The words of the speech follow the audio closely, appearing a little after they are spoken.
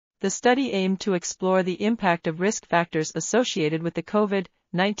The study aimed to explore the impact of risk factors associated with the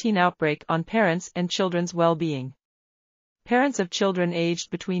COVID-19 outbreak on parents and children's well-being. Parents of children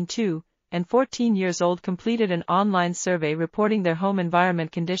aged between 2 and 14 years old completed an online survey reporting their home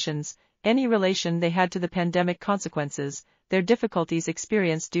environment conditions, any relation they had to the pandemic consequences, their difficulties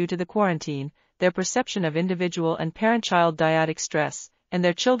experienced due to the quarantine, their perception of individual and parent-child dyadic stress, and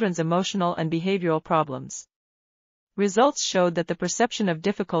their children's emotional and behavioral problems. Results showed that the perception of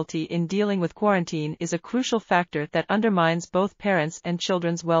difficulty in dealing with quarantine is a crucial factor that undermines both parents' and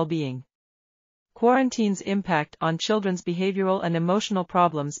children's well-being. Quarantine's impact on children's behavioral and emotional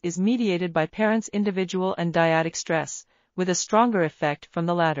problems is mediated by parents' individual and dyadic stress, with a stronger effect from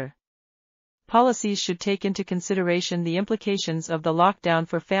the latter. Policies should take into consideration the implications of the lockdown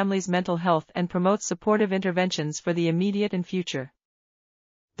for families' mental health and promote supportive interventions for the immediate and future.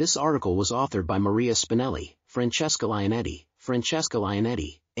 This article was authored by Maria Spinelli, Francesca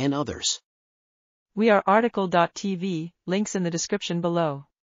Lionetti, and others. We are RTCLTV, links in the description below.